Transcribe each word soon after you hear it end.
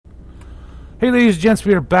Hey ladies and gents,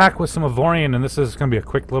 we are back with some Avorion, and this is going to be a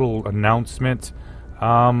quick little announcement.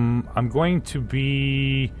 I'm going to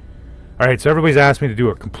be... Alright, so everybody's asked me to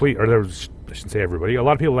do a complete, or there's, I shouldn't say everybody, a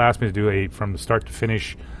lot of people asked me to do a, from the start to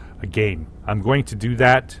finish, a game. I'm going to do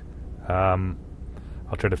that. I'll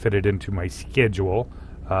try to fit it into my schedule.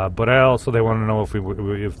 But they want to know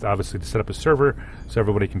if obviously to set up a server so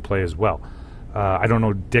everybody can play as well. I don't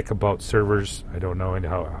know dick about servers. I don't know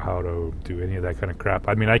how to do any of that kind of crap.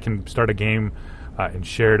 I mean, I can start a game and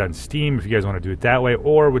share it on Steam if you guys want to do it that way,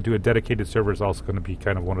 or would do a dedicated server is also going to be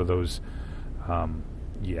kind of one of those.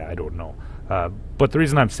 Yeah, I don't know. But the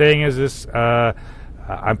reason I'm saying is this: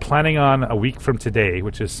 I'm planning on a week from today,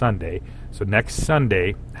 which is Sunday. So next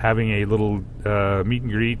Sunday, having a little meet and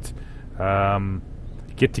greet.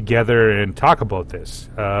 Get together and talk about this.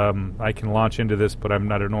 I can launch into this, but I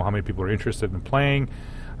don't know how many people are interested in playing,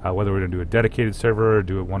 whether we're going to do a dedicated server or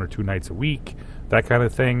do it 1 or 2 nights a week, that kind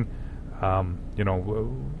of thing. You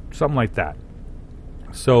know, something like that.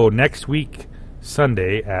 So next week,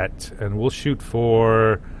 Sunday and we'll shoot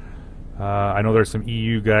for, I know there's some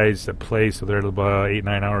EU guys that play, so they're about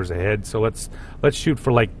 8-9 hours ahead. So let's shoot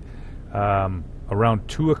for like around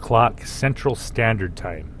 2 o'clock Central Standard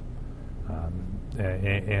Time.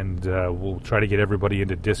 And we'll try to get everybody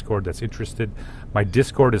into Discord that's interested. My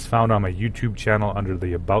Discord is found on my YouTube channel under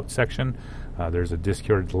the About section. There's a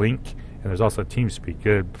Discord link, and there's also a TeamSpeak.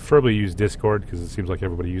 Preferably use Discord because it seems like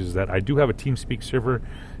everybody uses that. I do have a TeamSpeak server.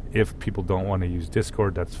 If people don't want to use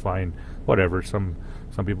Discord, that's fine. Whatever. Some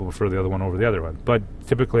people prefer the other one over the other one. But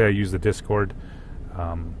typically I use the Discord.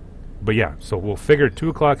 But yeah, so we'll figure 2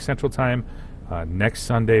 o'clock Central Time. Next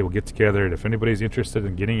Sunday we'll get together, and if anybody's interested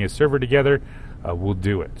in getting a server together, we'll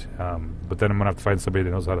do it. But then I'm going to have to find somebody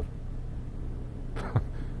that knows how to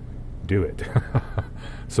do it.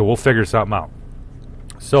 So we'll figure something out.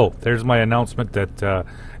 So there's my announcement that,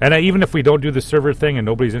 even if we don't do the server thing and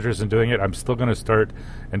nobody's interested in doing it, I'm still going to start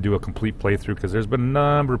and do a complete playthrough, because there's been a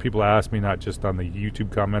number of people ask me, not just on the YouTube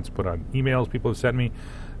comments, but on emails people have sent me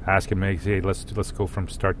asking me, hey, let's go from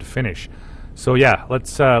start to finish. So yeah,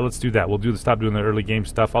 let's do that. We'll stop doing the early game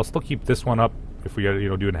stuff. I'll still keep this one up if we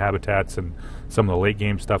are doing habitats and some of the late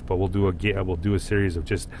game stuff, but we'll do a series of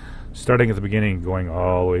just starting at the beginning and going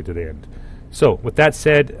all the way to the end. So with that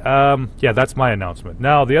said, yeah, that's my announcement.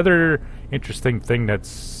 Now the other interesting thing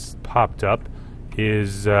that's popped up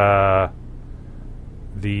is the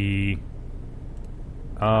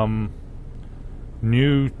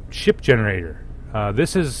new ship generator.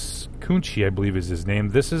 This is Kunchi, I believe is his name.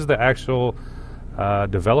 This is the actual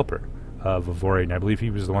developer of Avorion. I believe he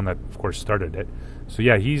was the one that, of course, started it. So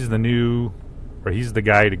yeah, he's the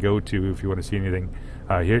guy to go to if you want to see anything.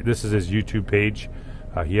 This is his YouTube page.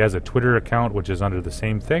 He has a Twitter account, which is under the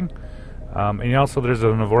same thing. And also there's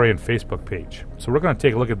an Avorion Facebook page. So we're going to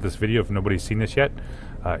take a look at this video if nobody's seen this yet.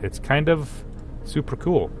 It's kind of super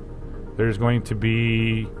cool. There's going to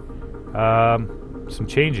be some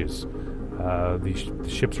changes. The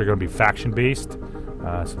ships are going to be faction-based,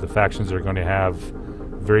 so the factions are going to have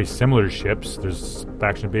very similar ships. There's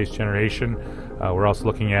faction-based generation. We're also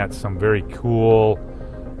looking at some very cool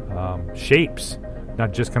shapes,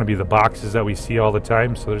 not just going to be the boxes that we see all the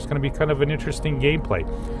time, so there's going to be kind of an interesting gameplay.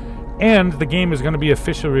 And the game is going to be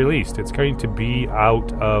officially released. It's going to be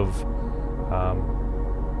out of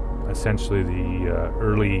essentially the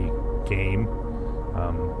early game.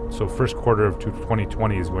 So first quarter of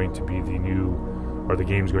 2020 is going to be the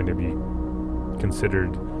game's going to be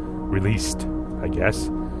considered released, I guess.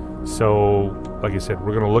 So, like I said,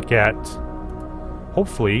 we're going to look at,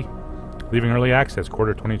 hopefully, leaving early access,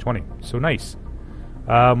 quarter 2020. So nice.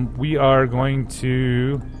 We are going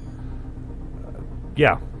to,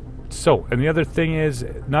 yeah. So, and the other thing is,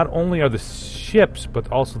 not only are the ships,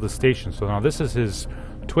 but also the stations. So now this is his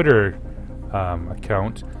Twitter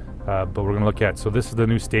account. But we're going to look at, so this is the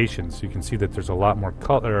new stations. You can see that there's a lot more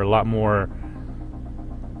color,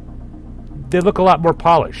 they look a lot more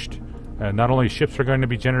polished. Not only ships are going to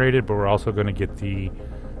be generated, but we're also going to get the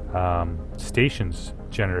stations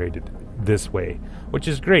generated this way, which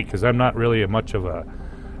is great because I'm not really much of a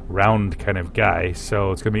round kind of guy.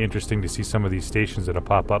 So it's going to be interesting to see some of these stations that'll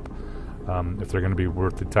pop up, if they're going to be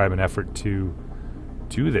worth the time and effort to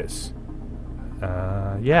do this.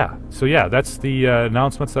 Yeah, so yeah, that's the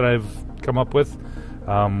announcements that I've come up with.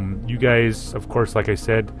 You guys, of course, like I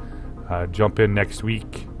said, jump in next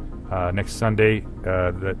week, next Sunday,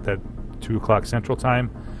 that 2 o'clock Central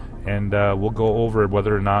Time, and we'll go over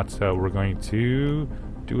whether or not we're going to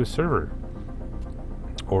do a server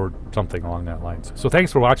or something along that lines. So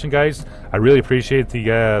thanks for watching, guys. I really appreciate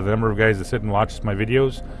the number of guys that sit and watch my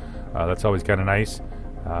videos. That's always kind of nice.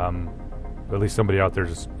 at least somebody out there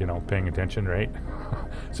just, paying attention, right?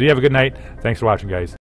 So you have a good night. Thanks for watching, guys.